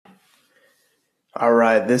All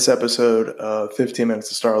right, this episode of 15 Minutes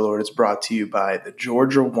to Star-Lord is brought to you by the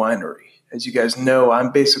Georgia Winery. As you guys know,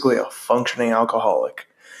 I'm basically a functioning alcoholic.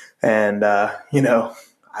 And, I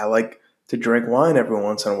like to drink wine every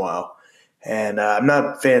once in a while. And I'm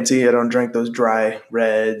not fancy. I don't drink those dry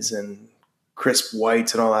reds and crisp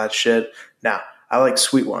whites and all that shit. Now, I like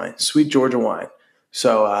sweet wine, sweet Georgia wine.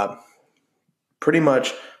 So pretty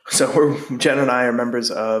much, Jen and I are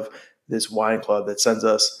members of this wine club that sends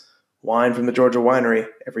us wine from the Georgia Winery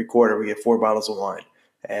every quarter. We get 4 bottles of wine,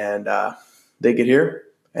 and they get here,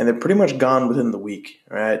 and they're pretty much gone within the week.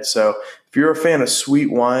 All right, so if you're a fan of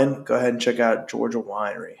sweet wine, go ahead and check out Georgia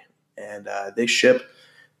Winery, and they ship.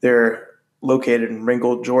 They're located in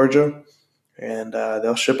Ringgold, Georgia, and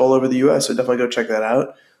they'll ship all over the U.S. So definitely go check that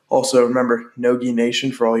out. Also, remember, No-Gi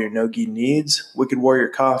Nation for all your no-gi needs. Wicked Warrior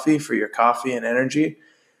Coffee for your coffee and energy.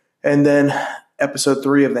 And then episode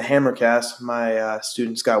 3 of the Hammercast, my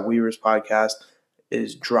student Scott Weaver's podcast,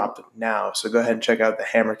 is dropped now. So go ahead and check out the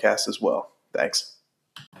Hammercast as well. Thanks.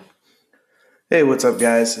 Hey, what's up,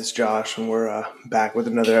 guys? It's Josh, and we're back with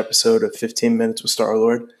another episode of 15 Minutes with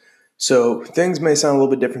Star-Lord. So things may sound a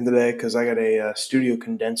little bit different today because I got a studio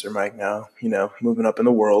condenser mic now, moving up in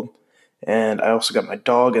the world. And I also got my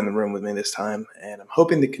dog in the room with me this time. And I'm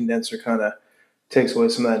hoping the condenser kind of takes away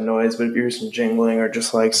some of that noise. But if you hear some jingling or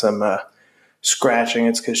just like some scratching,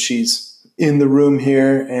 it's because she's in the room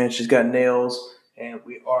here and she's got nails. And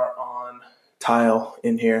we are on tile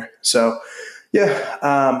in here. So,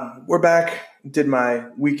 we're back. Did my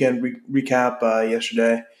weekend recap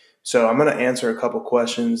yesterday. So I'm going to answer a couple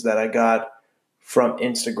questions that I got from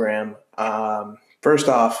Instagram. First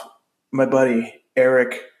off, my buddy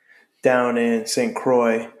Eric down in St.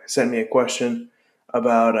 Croix sent me a question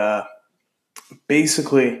about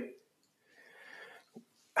basically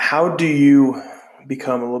how do you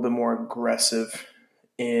become a little bit more aggressive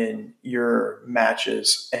in your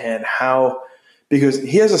matches, and how, because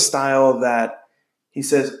he has a style that he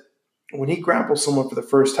says when he grapples someone for the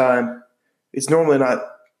first time, it's normally not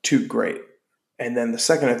too great. And then the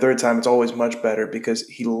second and third time, it's always much better because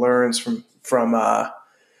he learns from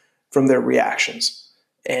their reactions.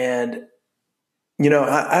 And,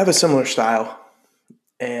 I have a similar style.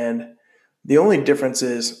 And the only difference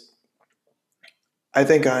is I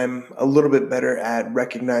think I'm a little bit better at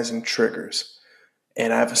recognizing triggers.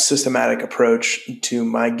 And I have a systematic approach to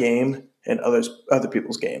my game and other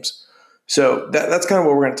people's games. So that's kind of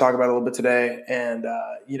what we're going to talk about a little bit today. And,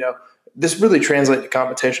 this really translates to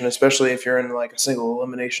competition, especially if you're in like a single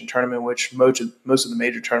elimination tournament, which most of the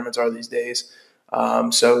major tournaments are these days.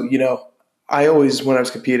 I always, when I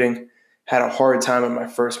was competing, had a hard time in my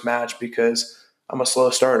first match because I'm a slow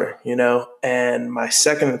starter, and my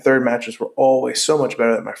second and third matches were always so much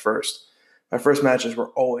better than my first. My first matches were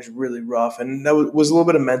always really rough, and that was a little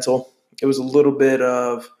bit of mental. It was a little bit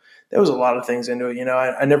of, there was a lot of things into it.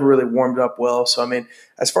 I never really warmed up well. So,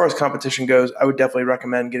 as far as competition goes, I would definitely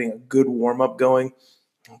recommend getting a good warm-up going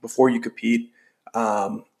before you compete.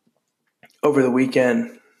 Over the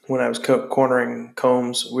weekend, when I was cornering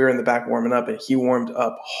Combs, we were in the back warming up, and he warmed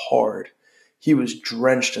up hard. He was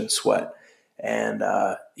drenched in sweat. And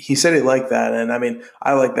he said he liked that. And,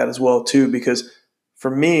 I like that as well, too, because for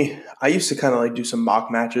me, I used to kind of like do some mock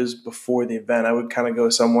matches before the event. I would kind of go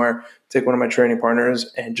somewhere, take one of my training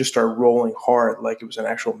partners, and just start rolling hard like it was an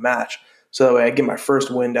actual match. So that way I get my first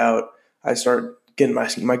wind out. I start getting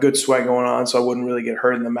my good sweat going on so I wouldn't really get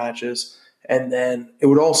hurt in the matches. And then it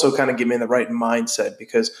would also kind of get me in the right mindset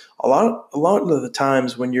because a lot of the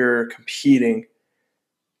times when you're competing,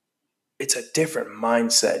 it's a different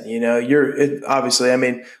mindset.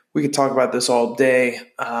 Obviously, we could talk about this all day.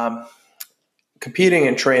 Competing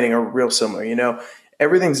and training are real similar.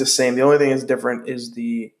 Everything's the same. The only thing that's different is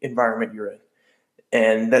the environment you're in,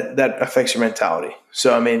 and that affects your mentality.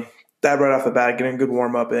 So, that right off the bat, getting a good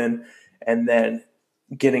warm up in, and then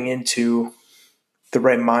getting into the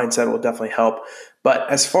right mindset will definitely help. But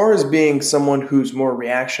as far as being someone who's more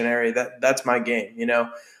reactionary, that's my game.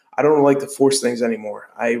 I don't like to force things anymore.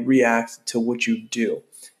 I react to what you do,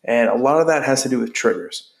 and a lot of that has to do with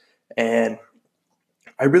triggers. And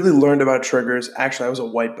I really learned about triggers. Actually, I was a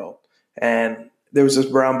white belt, and there was this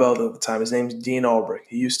brown belt at the time. His name's Dean Albrecht.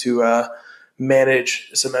 He used to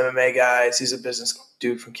manage some MMA guys. He's a business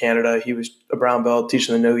dude from Canada. He was a brown belt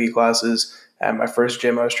teaching the no-gi classes at my first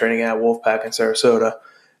gym I was training at, Wolfpack in Sarasota.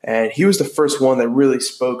 And he was the first one that really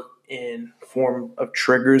spoke in form of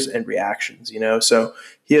triggers and reactions, So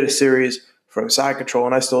he had a series from side control,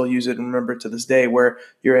 and I still use it and remember it to this day, where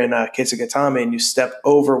you're in Keisugatame and you step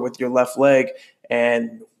over with your left leg,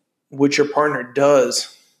 and what your partner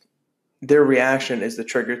does their reaction is the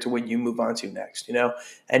trigger to what you move on to next,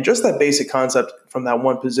 And just that basic concept from that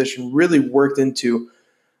one position really worked into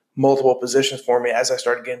multiple positions for me as I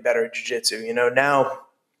started getting better at jiu-jitsu. Now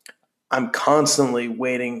I'm constantly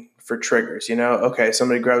waiting for triggers, Okay,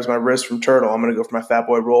 somebody grabs my wrist from turtle, I'm going to go for my fat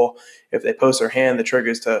boy roll. If they post their hand, the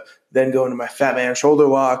trigger is to then go into my fat man shoulder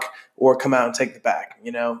lock or come out and take the back,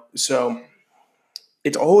 So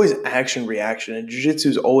it's always action reaction, and jiu-jitsu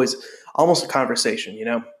is always almost a conversation,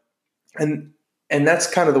 and that's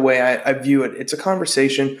kind of the way I view it. It's a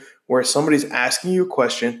conversation where somebody's asking you a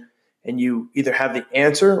question and you either have the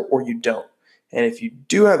answer or you don't. And if you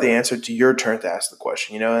do have the answer, it's your turn to ask the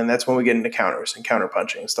question, and that's when we get into counters and counter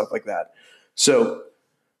punching and stuff like that. So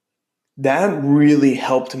that really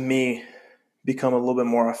helped me become a little bit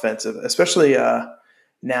more offensive, especially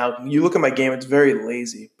now. You look at my game, it's very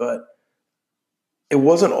lazy, but it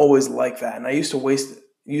wasn't always like that. And I used to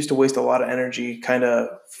waste a lot of energy kind of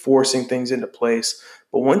forcing things into place.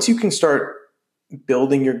 But once you can start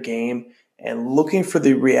building your game and looking for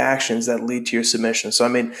the reactions that lead to your submission.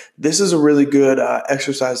 So, this is a really good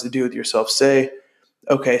exercise to do with yourself. Say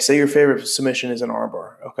your favorite submission is an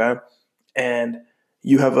armbar, okay? And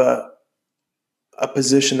you have a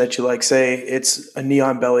position that you like. Say it's a knee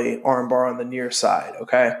on belly armbar on the near side,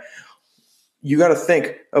 okay? You got to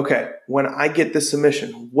think, okay, when I get this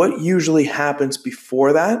submission, what usually happens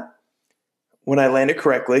before that when I land it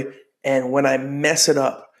correctly, and when I mess it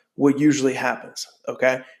up, what usually happens,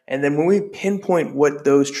 okay? And then when we pinpoint what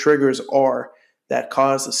those triggers are that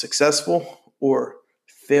cause a successful or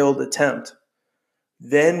failed attempt,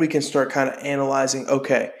 then we can start kind of analyzing,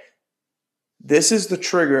 okay, this is the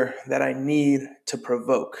trigger that I need to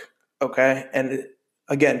provoke, okay? And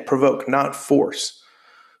again, provoke, not force.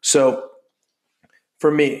 So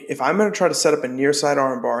for me, if I'm going to try to set up a near side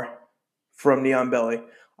armbar from knee on belly,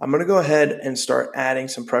 I'm going to go ahead and start adding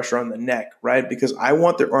some pressure on the neck, right? Because I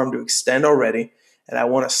want their arm to extend already, and I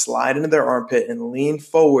want to slide into their armpit and lean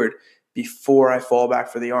forward before I fall back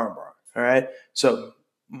for the armbar, all right? So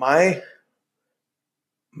my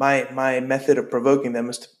method of provoking them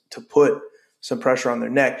is to put some pressure on their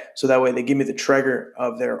neck, so that way they give me the trigger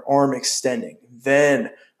of their arm extending. Then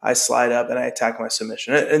I slide up and I attack my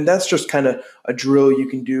submission. And that's just kind of a drill you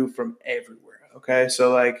can do from everywhere, okay?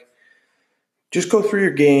 So just go through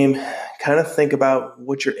your game, kind of think about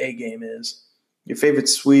what your A game is, your favorite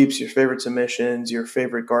sweeps, your favorite submissions, your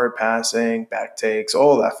favorite guard passing, back takes,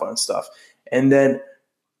 all that fun stuff. And then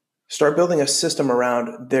start building a system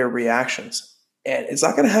around their reactions. And it's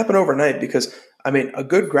not going to happen overnight because, a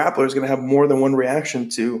good grappler is going to have more than one reaction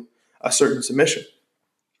to a certain submission.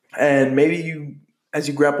 And maybe as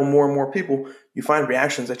you grapple more and more people, you find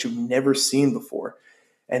reactions that you've never seen before.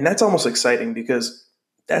 And that's almost exciting because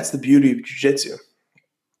that's the beauty of jiu-jitsu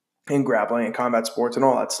and grappling and combat sports and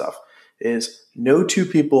all that stuff, is no two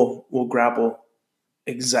people will grapple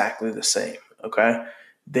exactly the same, okay?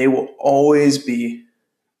 They will always be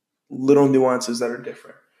little nuances that are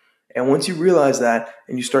different. And once you realize that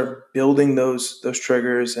and you start building those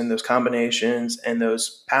triggers and those combinations and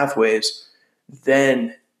those pathways,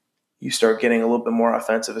 then you start getting a little bit more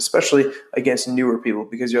offensive, especially against newer people,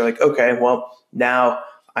 because you're like, okay, well, now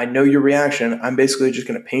I know your reaction. I'm basically just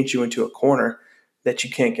going to paint you into a corner that you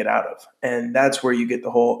can't get out of. And that's where you get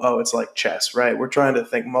the whole, it's like chess, right? We're trying to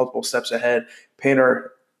think multiple steps ahead, paint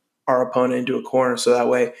our opponent into a corner so that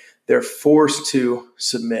way they're forced to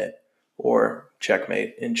submit or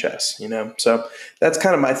checkmate in chess, So that's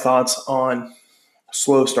kind of my thoughts on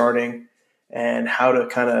slow starting and how to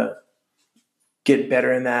kind of get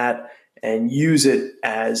better in that and use it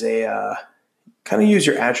as a kind of use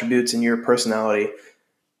your attributes and your personality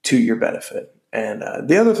to your benefit. And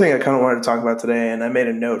the other thing I kind of wanted to talk about today, and I made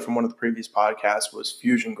a note from one of the previous podcasts, was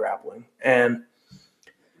fusion grappling. And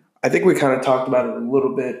I think we kind of talked about it a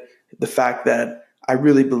little bit, the fact that I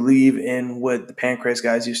really believe in what the Pancrase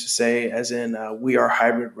guys used to say, as in we are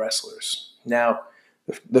hybrid wrestlers. Now,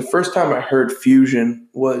 the first time I heard fusion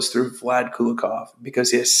was through Vlad Kulikov,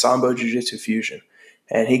 because he has Sambo Jiu-Jitsu fusion.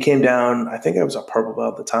 And he came down, I think I was a purple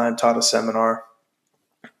belt at the time, taught a seminar.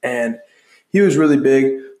 And he was really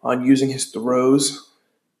big on using his throws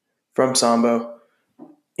from Sambo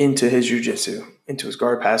into his jiu-jitsu, into his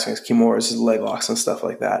guard passing, his kimuras, his leg locks, and stuff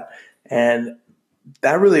like that. And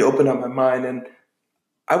that really opened up my mind. And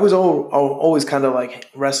I was always kind of like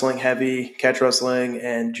wrestling heavy, catch wrestling,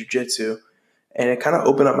 and jiu-jitsu. And it kind of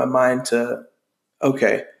opened up my mind to,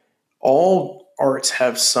 okay, all arts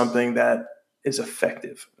have something that is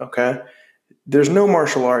effective, okay? There's no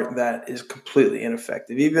martial art that is completely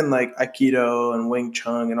ineffective. Even like Aikido and Wing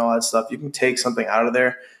Chun and all that stuff, you can take something out of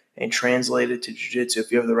there and translate it to jiu-jitsu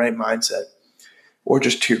if you have the right mindset. or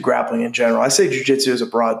just to your grappling in general. I say jiu-jitsu is a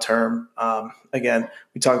broad term. Again,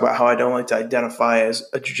 we talk about how I don't like to identify as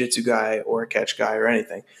a jiu-jitsu guy or a catch guy or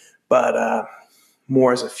anything, but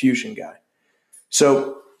more as a fusion guy.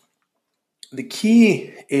 So the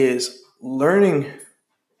key is learning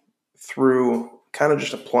through kind of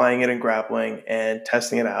just applying it in grappling and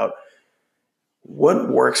testing it out. What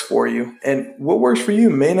works for you, and what works for you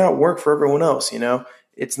may not work for everyone else.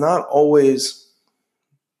 It's not always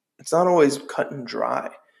cut and dry.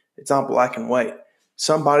 It's not black and white.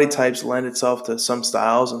 Some body types lend itself to some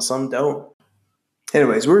styles and some don't.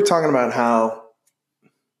 Anyways, we were talking about how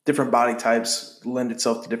different body types lend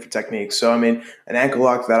itself to different techniques. So, an ankle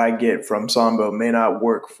lock that I get from Sambo may not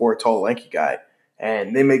work for a tall, lanky guy.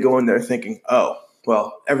 And they may go in there thinking, oh,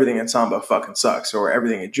 well, everything in Sambo fucking sucks, or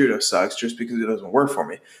everything in Judo sucks just because it doesn't work for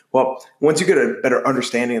me. Well, once you get a better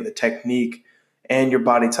understanding of the technique and your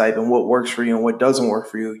body type and what works for you and what doesn't work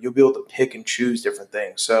for you, you'll be able to pick and choose different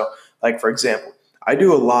things. So, like, for example, I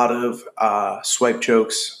do a lot of swipe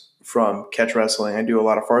chokes from catch wrestling. I do a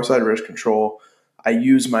lot of far side wrist control. I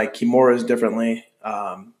use my kimuras differently.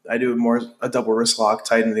 I do more a double wrist lock,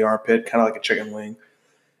 tight into the armpit, kind of like a chicken wing.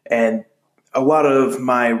 And a lot of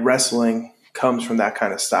my wrestling comes from that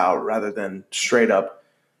kind of style rather than straight up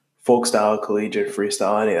folk style, collegiate,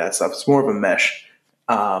 freestyle, any of that stuff. It's more of a mesh.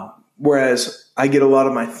 Whereas I get a lot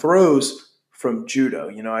of my throws from judo.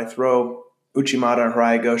 I throw Uchimata and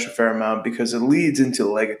Haraigoshi a fair amount because it leads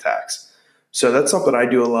into leg attacks. So that's something I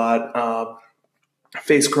do a lot.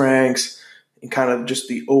 Face cranks and kind of just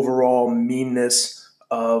the overall meanness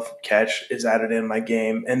of catch is added in my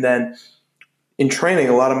game. And then in training,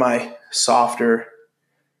 a lot of my softer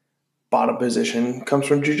bottom position comes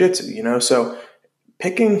from jiu-jitsu, So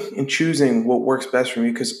picking and choosing what works best for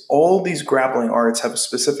me, because all these grappling arts have a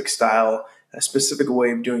specific style, a specific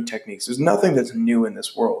way of doing techniques. There's nothing that's new in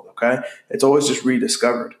this world, okay? It's always just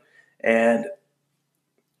rediscovered. And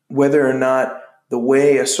whether or not the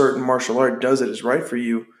way a certain martial art does it is right for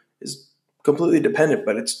you is completely dependent,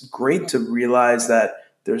 but it's great to realize that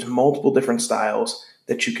there's multiple different styles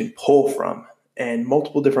that you can pull from and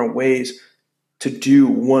multiple different ways to do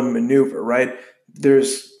one maneuver, right?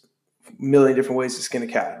 There's a million different ways to skin a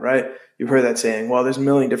cat, right? You've heard that saying, well, there's a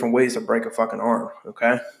million different ways to break a fucking arm,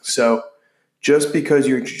 okay? So just because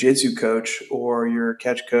your jiu-jitsu coach or your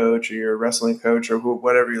catch coach or your wrestling coach or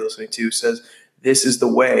whatever you're listening to says this is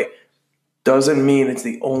the way, doesn't mean it's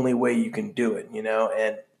the only way you can do it,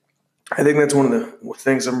 And I think that's one of the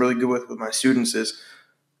things I'm really good with my students is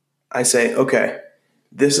I say, okay,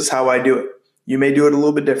 this is how I do it. You may do it a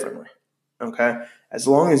little bit differently, okay? As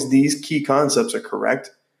long as these key concepts are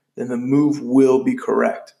correct, then the move will be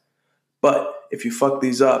correct. But if you fuck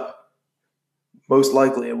these up, most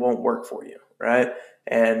likely it won't work for you, right?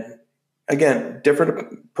 And again,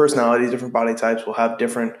 different personalities, different body types will have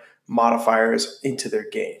different modifiers into their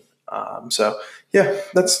game. So yeah,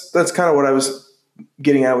 that's kind of what I was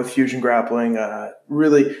getting at with fusion grappling.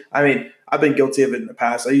 Really, I've been guilty of it in the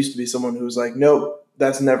past. I used to be someone who was like, nope,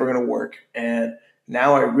 that's never going to work. And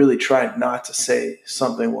now I really try not to say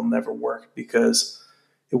something will never work because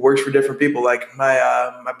it works for different people. Like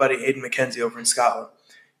my buddy Aidan McKenzie over in Scotland,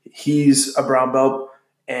 he's a brown belt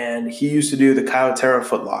and he used to do the Kyotera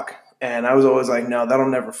footlock. And I was always like, no, that'll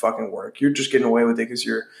never fucking work. You're just getting away with it because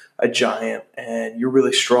you're a giant and you're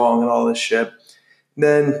really strong and all this shit. And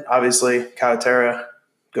then, obviously, Kyotera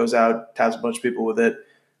goes out, taps a bunch of people with it.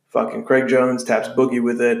 Fucking Craig Jones taps Boogie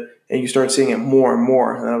with it. And you start seeing it more and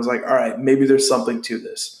more. And I was like, all right, maybe there's something to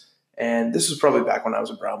this. And this was probably back when I was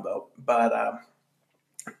a brown belt. But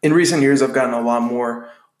in recent years, I've gotten a lot more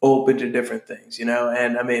open to different things,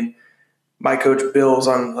 And, my coach Bill's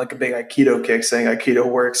on like a big Aikido kick saying Aikido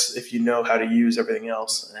works if you know how to use everything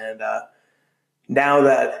else. And now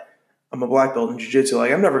that I'm a black belt in jiu-jitsu,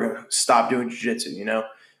 like I'm never going to stop doing jiu-jitsu,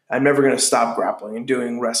 I'm never going to stop grappling and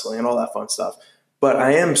doing wrestling and all that fun stuff. But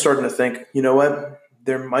I am starting to think, you know what?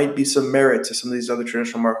 There might be some merit to some of these other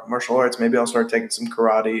traditional martial arts. Maybe I'll start taking some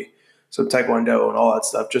karate, some taekwondo and all that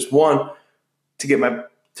stuff. Just one,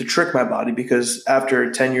 to trick my body, because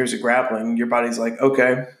after 10 years of grappling, your body's like,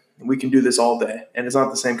 okay, we can do this all day. And it's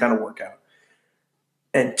not the same kind of workout.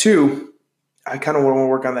 And two, I kind of want to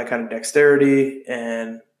work on that kind of dexterity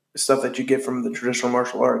and stuff that you get from the traditional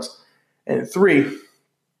martial arts. And three,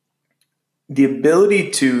 the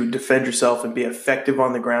ability to defend yourself and be effective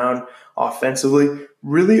on the ground offensively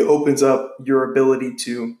really opens up your ability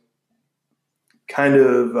to kind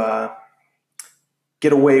of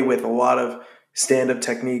get away with a lot of stand-up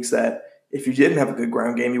techniques that if you didn't have a good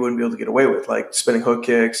ground game, you wouldn't be able to get away with, like spinning hook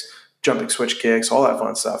kicks, jumping switch kicks, all that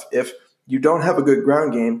fun stuff. If you don't have a good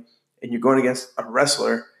ground game and you're going against a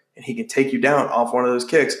wrestler and he can take you down off one of those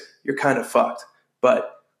kicks, you're kind of fucked.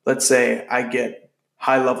 But let's say I get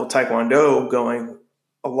high-level Taekwondo going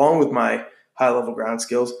along with my high-level ground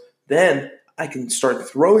skills, then I can start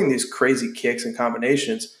throwing these crazy kicks and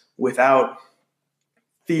combinations without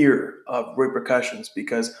fear of repercussions,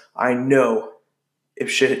 because I know if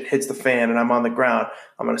shit hits the fan and I'm on the ground,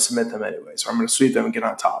 I'm going to submit them anyways, or I'm going to sweep them and get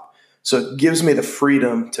on top. So it gives me the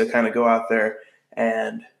freedom to kind of go out there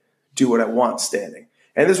and do what I want standing.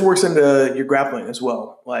 And this works into your grappling as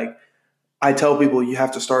well. Like, I tell people you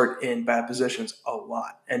have to start in bad positions a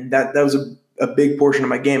lot. And that was a big portion of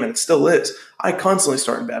my game, and it still is. I constantly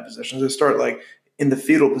start in bad positions. I start like in the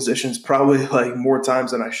fetal positions probably like more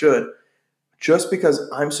times than I should, just because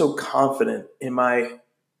I'm so confident in my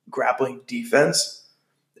grappling defense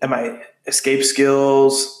and my escape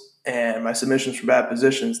skills and my submissions from bad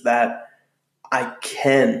positions that I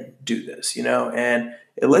can do this, and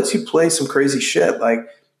it lets you play some crazy shit. Like,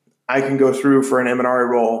 I can go through for an M&R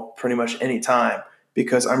roll pretty much any time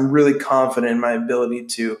because I'm really confident in my ability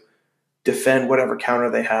to defend whatever counter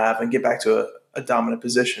they have and get back to a dominant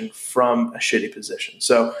position from a shitty position.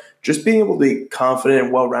 So just being able to be confident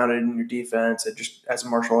and well-rounded in your defense, and just as a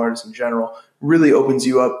martial artist in general, really opens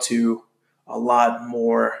you up to a lot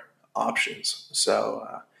more options.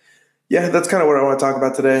 So yeah, that's kind of what I want to talk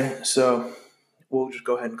about today. So we'll just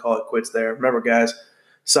go ahead and call it quits there. Remember, guys,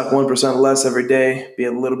 suck 1% less every day. Be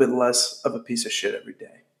a little bit less of a piece of shit every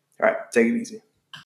day. All right, take it easy.